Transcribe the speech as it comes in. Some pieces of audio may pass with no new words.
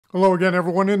Hello again,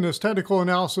 everyone. In this technical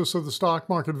analysis of the stock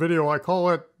market video, I call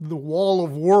it the wall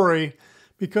of worry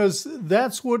because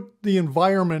that's what the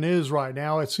environment is right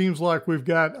now. It seems like we've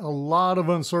got a lot of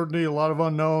uncertainty, a lot of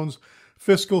unknowns.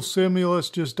 Fiscal stimulus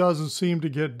just doesn't seem to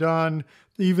get done,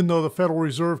 even though the Federal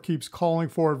Reserve keeps calling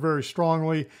for it very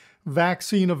strongly.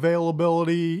 Vaccine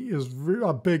availability is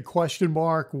a big question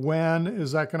mark. When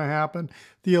is that going to happen?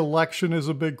 The election is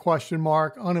a big question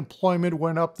mark. Unemployment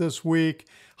went up this week,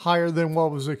 higher than what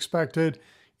was expected,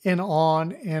 and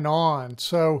on and on.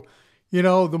 So, you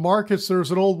know, the markets,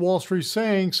 there's an old Wall Street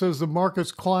saying, says the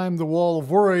markets climb the wall of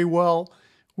worry. Well,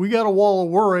 we got a wall of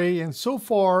worry, and so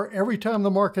far, every time the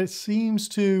market seems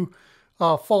to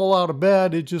fall out of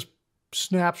bed, it just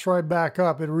snaps right back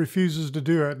up. It refuses to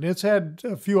do it. And it's had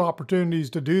a few opportunities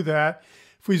to do that.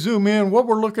 If we zoom in, what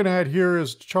we're looking at here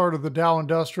is the chart of the Dow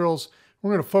Industrials.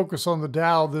 We're going to focus on the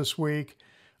Dow this week,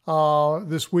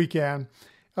 this weekend.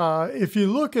 If you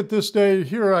look at this day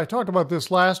here, I talked about this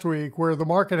last week where the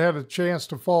market had a chance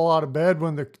to fall out of bed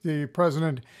when the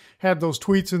president had those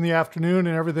tweets in the afternoon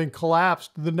and everything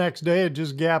collapsed. The next day it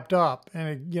just gapped up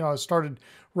and it started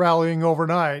rallying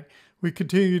overnight. We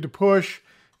continued to push.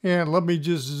 And let me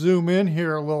just zoom in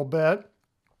here a little bit.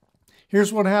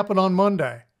 Here's what happened on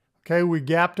Monday. Okay, we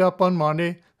gapped up on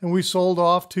Monday, and we sold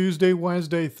off Tuesday,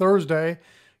 Wednesday, Thursday.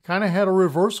 Kind of had a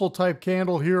reversal type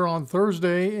candle here on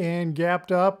Thursday and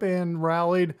gapped up and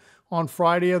rallied on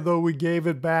Friday, although we gave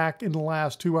it back in the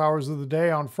last 2 hours of the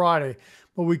day on Friday.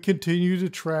 But we continue to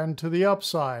trend to the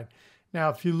upside. Now,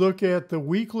 if you look at the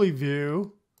weekly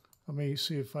view, let me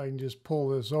see if I can just pull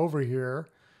this over here.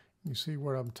 You see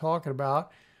what I'm talking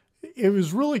about. It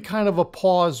was really kind of a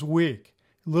pause week.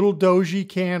 Little doji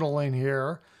candle in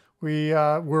here.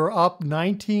 We're up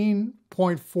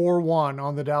 19.41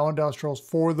 on the Dow Industrials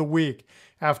for the week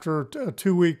after a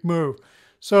 2-week move.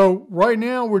 So right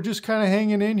now we're just kind of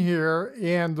hanging in here,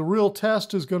 and the real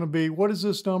test is going to be, what is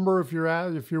this number? If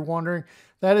you're wondering,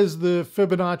 that is the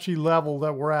Fibonacci level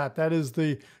that we're at. That is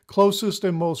the closest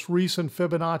and most recent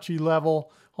Fibonacci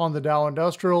level on the Dow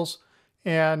Industrials.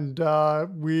 And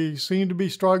we seem to be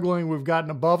struggling. We've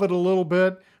gotten above it a little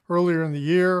bit earlier in the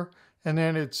year, and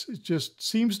then it just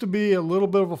seems to be a little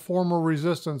bit of a form of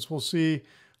resistance. We'll see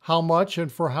how much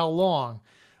and for how long.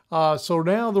 So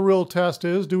now the real test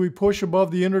is, do we push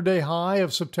above the intraday high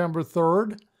of September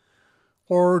 3rd,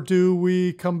 or do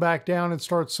we come back down and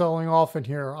start selling off in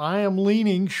here? I am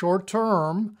leaning short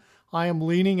term. I am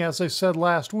leaning, as I said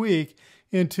last week,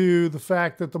 into the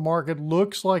fact that the market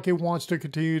looks like it wants to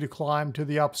continue to climb to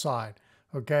the upside.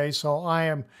 Okay, so I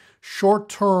am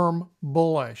short-term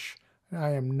bullish.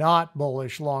 I am not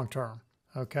bullish long-term.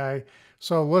 Okay,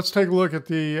 so let's take a look at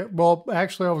well,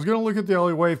 actually, I was going to look at the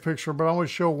Elliott Wave picture, but I'm going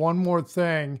to show one more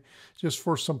thing just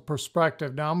for some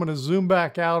perspective. Now, I'm going to zoom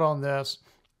back out on this.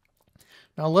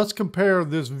 Now, let's compare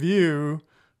this view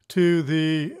to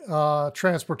the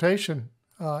transportation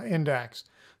index,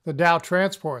 the Dow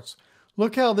Transports.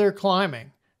 Look how they're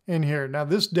climbing in here. Now,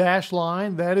 this dashed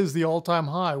line, that is the all-time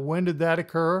high. When did that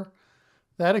occur?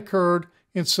 That occurred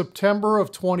in September of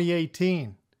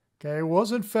 2018. Okay, it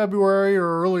wasn't February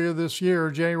or earlier this year,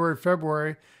 January,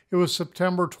 February. It was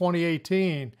September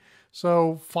 2018.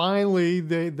 So finally,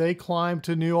 they climbed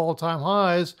to new all-time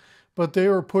highs, but they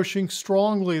were pushing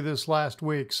strongly this last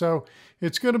week. So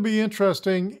it's going to be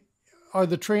interesting. Are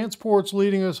the transports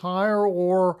leading us higher,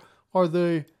 or are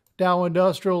the Dow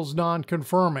Industrials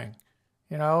non-confirming?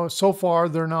 So far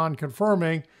they're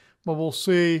non-confirming, but we'll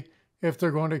see if they're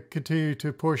going to continue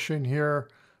to push in here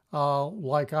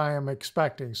like I am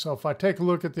expecting. So if I take a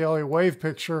look at the Elliott Wave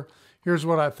picture, here's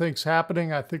what I think's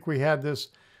happening. I think we had this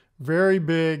very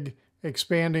big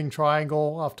expanding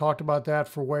triangle. I've talked about that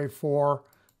for wave 4,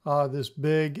 this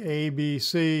big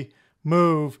ABC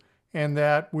move, and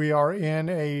that we are in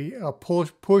a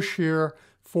push here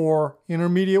for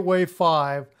intermediate wave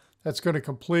 5. That's going to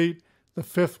complete the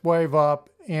 5th wave up,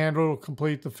 and it'll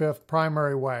complete the 5th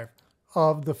primary wave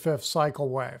of the 5th cycle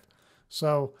wave.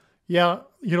 So yeah,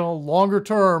 longer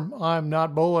term, I'm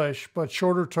not bullish, but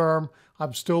shorter term,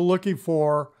 I'm still looking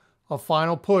for a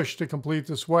final push to complete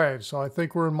this wave. So I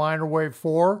think we're in minor wave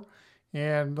 4,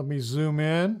 and let me zoom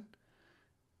in.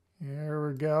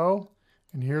 Here we go.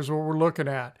 And here's what we're looking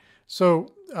at.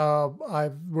 So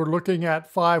we're looking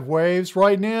at 5 waves.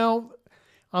 Right now,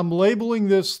 I'm labeling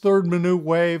this 3rd minute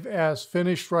wave as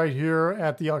finished right here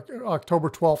at the October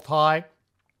 12th high,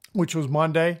 which was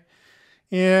Monday.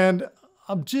 And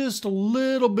I'm just a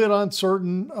little bit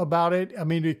uncertain about it. I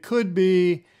mean, it could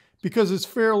be, because it's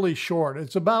fairly short.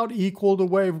 It's about equal to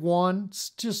wave 1. It's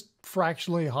just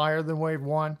fractionally higher than wave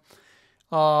 1.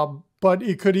 But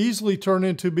it could easily turn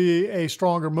into be a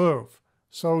stronger move.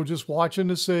 So just watching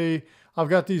to see. I've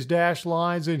got these dashed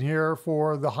lines in here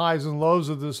for the highs and lows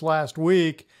of this last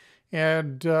week.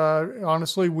 And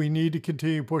honestly, we need to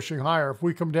continue pushing higher. If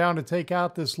we come down to take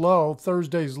out this low,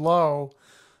 Thursday's low,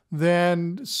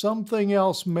 then something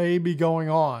else may be going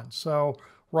on. So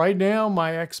right now,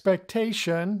 my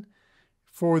expectation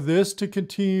for this to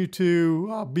continue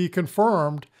to be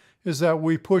confirmed is that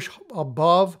we push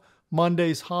above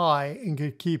Monday's high and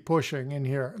can keep pushing in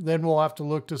here. Then we'll have to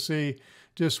look to see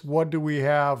just what do we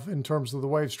have in terms of the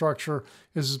wave structure.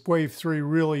 Is wave 3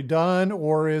 really done,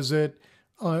 or is it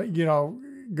going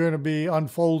to be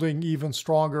unfolding even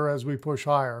stronger as we push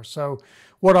higher? So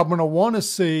what I'm going to want to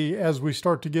see as we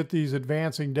start to get these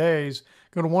advancing days,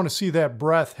 going to want to see that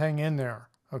breadth hang in there,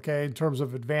 okay, in terms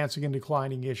of advancing and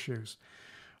declining issues.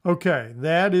 Okay,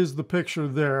 that is the picture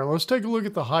there. Let's take a look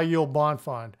at the high yield bond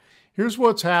fund. Here's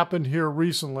what's happened here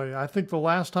recently. I think the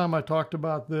last time I talked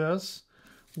about this,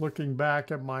 looking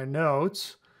back at my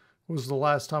notes, was the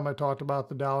last time I talked about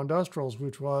the Dow Industrials,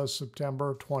 which was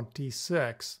September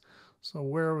 26th. So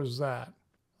where was that?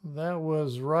 That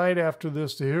was right after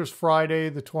this. Here's Friday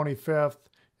the 25th.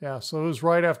 Yeah, so it was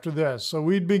right after this. So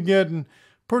we'd been getting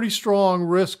pretty strong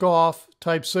risk-off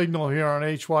type signal here on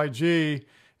HYG,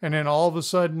 and then all of a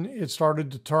sudden it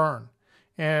started to turn.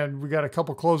 And we got a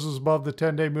couple closes above the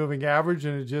 10-day moving average,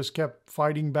 and it just kept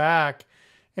fighting back.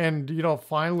 And,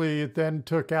 finally it then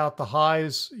took out the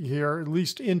highs here, at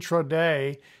least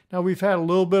intraday. Now we've had a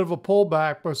little bit of a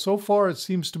pullback, but so far it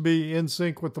seems to be in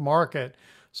sync with the market.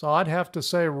 So I'd have to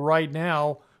say right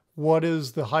now, what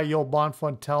is the high yield bond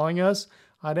fund telling us?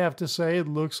 I'd have to say it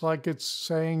looks like it's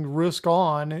saying risk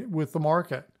on with the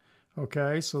market.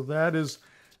 Okay, so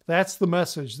that's the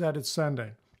message that it's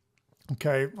sending.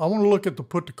 Okay, I want to look at the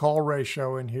put to call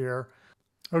ratio in here.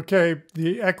 Okay,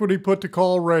 the equity put to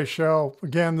call ratio,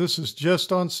 again, this is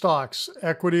just on stocks,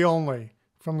 equity only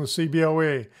from the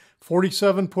CBOE.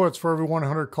 47 puts for every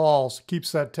 100 calls,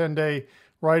 keeps that 10-day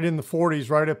right in the 40s,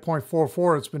 right at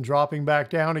 0.44. It's been dropping back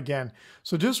down again.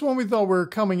 So just when we thought we were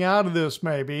coming out of this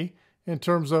maybe, in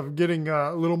terms of getting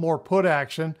a little more put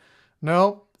action,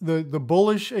 no, the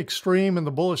bullish extreme and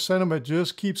the bullish sentiment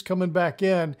just keeps coming back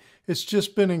in. It's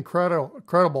just been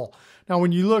incredible. Now,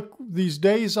 when you look, these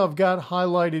days I've got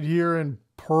highlighted here in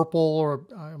purple, or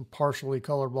I'm partially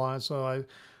colorblind, so I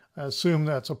assume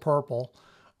that's a purple.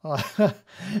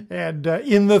 And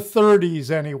in the 30s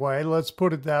anyway, let's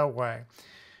put it that way.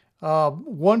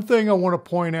 One thing I want to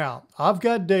point out, I've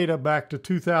got data back to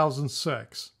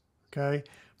 2006, okay?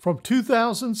 From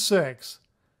 2006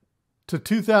 to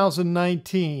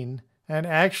 2019, and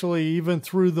actually even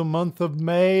through the month of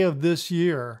May of this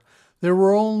year, there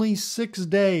were only 6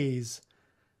 days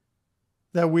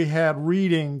that we had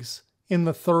readings in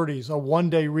the 30s, a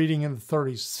one-day reading in the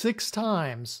 30s, 6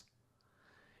 times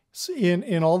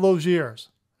in all those years,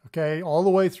 okay, all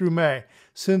the way through May.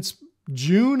 Since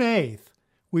June 8th,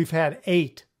 we've had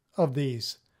 8 of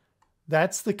these.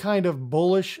 That's the kind of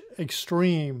bullish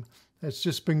extreme that's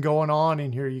just been going on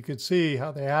in here. You could see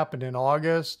how they happened in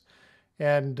August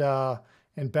and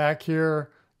back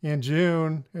here in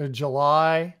June,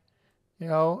 July,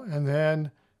 and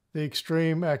then the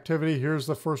extreme activity. Here's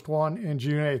the first one in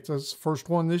June 8th. That's the first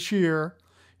one this year.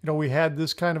 We had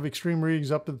this kind of extreme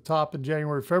readings up at the top in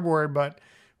January, February, but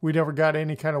we never got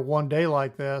any kind of one day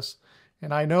like this.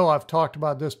 And I know I've talked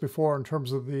about this before in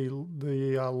terms of the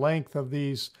length of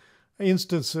these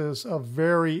instances of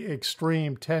very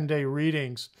extreme 10-day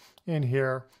readings in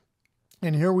here.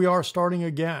 And here we are starting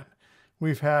again.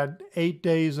 We've had 8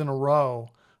 days in a row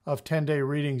of 10-day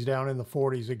readings down in the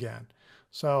 40s again.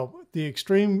 So the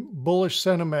extreme bullish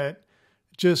sentiment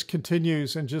just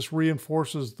continues and just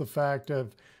reinforces the fact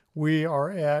of we are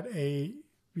at a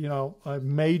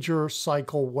major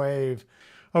cycle wave.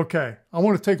 Okay, I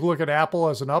want to take a look at Apple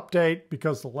as an update,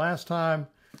 because the last time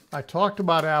I talked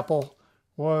about Apple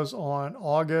was on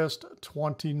August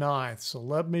 29th. So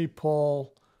let me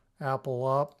pull Apple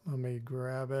up. Let me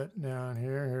grab it down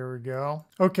here. Here we go.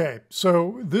 Okay,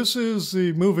 so this is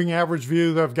the moving average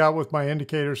view that I've got with my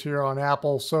indicators here on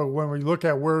Apple. So when we look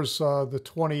at where's the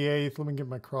 28th, let me get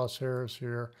my crosshairs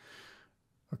here.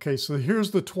 Okay, so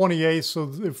here's the 28th. So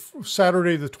if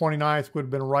Saturday the 29th would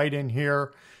have been right in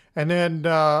here. And then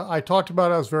I talked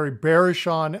about I was very bearish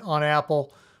on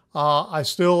Apple. I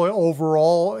still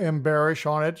overall am bearish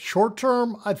on it. Short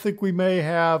term, I think we may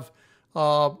have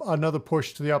another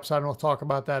push to the upside, and we'll talk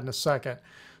about that in a second.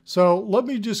 So let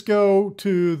me just go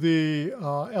to the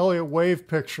Elliott Wave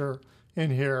picture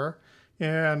in here,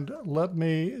 and let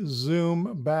me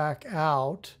zoom back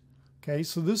out. Okay,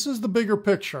 so this is the bigger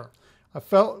picture. I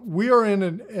felt we are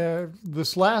in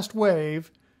this last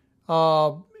wave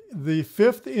the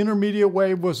fifth intermediate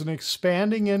wave was an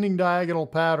expanding ending diagonal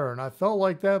pattern. I felt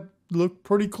like that looked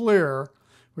pretty clear.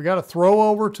 We got to throw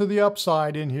over to the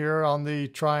upside in here on the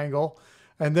triangle.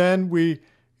 And then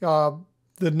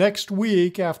the next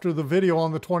week after the video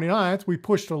on the 29th, we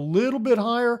pushed a little bit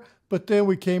higher, but then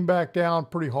we came back down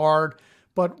pretty hard.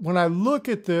 But when I look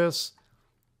at this,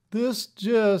 this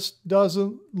just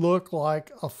doesn't look like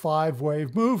a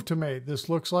 5-wave move to me. This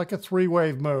looks like a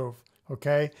 3-wave move,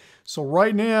 okay? So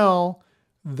right now,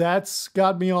 that's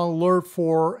got me on alert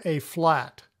for a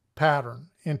flat pattern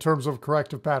in terms of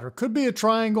corrective pattern. Could be a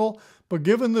triangle, but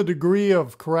given the degree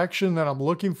of correction that I'm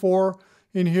looking for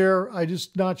in here, I'm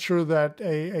just not sure that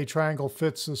a triangle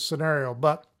fits this scenario.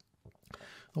 But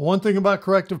the one thing about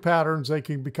corrective patterns, they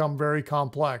can become very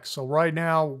complex. So right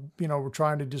now, we're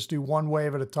trying to just do one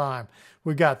wave at a time.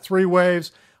 We've got 3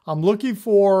 waves. I'm looking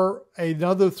for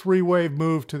another 3-wave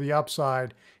move to the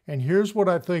upside. And here's what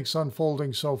I think's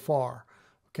unfolding so far.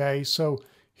 Okay, so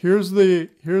here's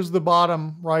the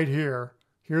bottom right here.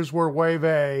 Here's where wave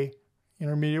A,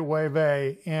 intermediate wave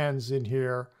A, ends in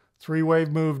here. 3-wave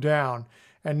move down.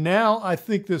 And now I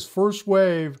think this first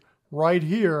wave right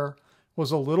here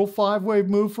was a little 5-wave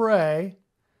move for A.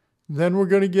 Then we're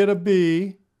going to get a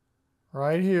B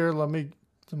right here. Let me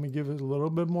give it a little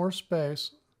bit more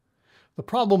space. The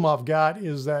problem I've got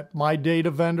is that my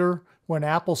data vendor, when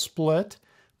Apple split,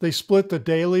 they split the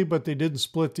daily, but they didn't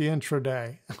split the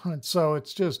intraday. And so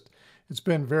it's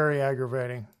been very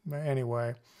aggravating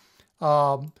anyway.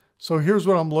 So here's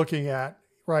what I'm looking at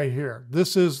right here.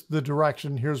 This is the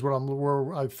direction. Here's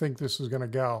where I think this is going to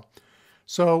go.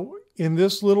 So in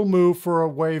this little move for a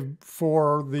wave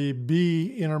for the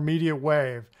B intermediate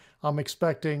wave, I'm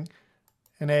expecting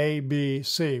an A, B,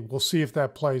 C. We'll see if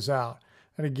that plays out.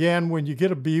 And again, when you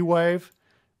get a B wave,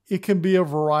 it can be a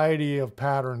variety of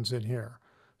patterns in here.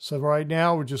 So right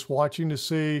now we're just watching to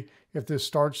see if this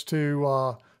starts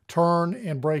to turn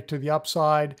and break to the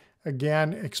upside.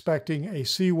 Again, expecting a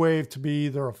C wave to be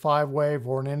either a 5-wave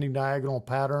or an ending diagonal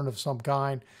pattern of some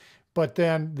kind. But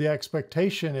then the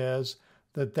expectation is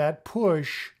that that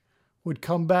push would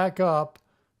come back up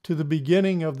to the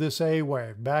beginning of this A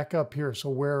wave, back up here. So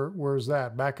where's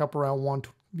that? Back up around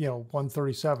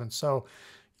 137. So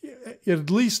at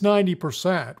least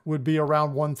 90% would be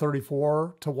around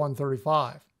 134 to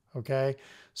 135. Okay,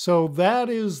 so that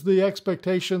is the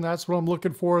expectation. That's what I'm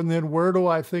looking for. And then where do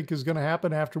I think is going to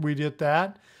happen after we get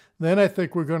that? Then I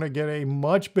think we're going to get a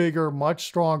much bigger, much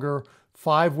stronger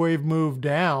 5-wave move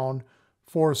down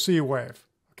for a C wave,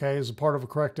 okay, as a part of a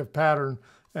corrective pattern.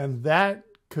 And that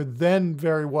could then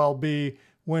very well be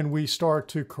when we start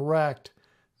to correct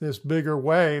this bigger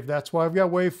wave. That's why I've got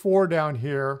wave 4 down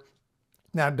here.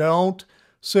 Now, don't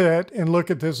sit and look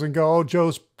at this and go, oh,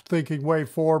 Joe's thinking wave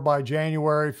 4 by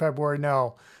January, February.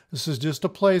 No, this is just a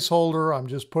placeholder. I'm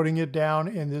just putting it down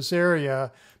in this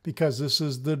area because this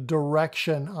is the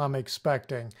direction I'm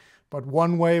expecting. But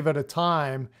one wave at a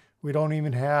time. We don't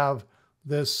even have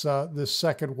this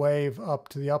second wave up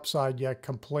to the upside yet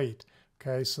complete.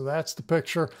 Okay, so that's the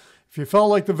picture. If you felt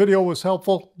like the video was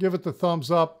helpful, give it the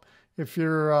thumbs up. If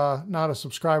you're not a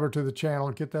subscriber to the channel,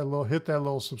 hit that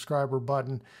little subscriber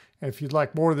button. And if you'd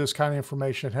like more of this kind of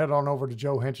information, head on over to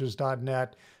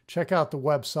joehenches.net. Check out the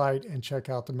website and check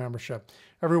out the membership.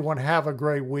 Everyone have a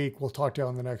great week. We'll talk to you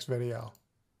on the next video.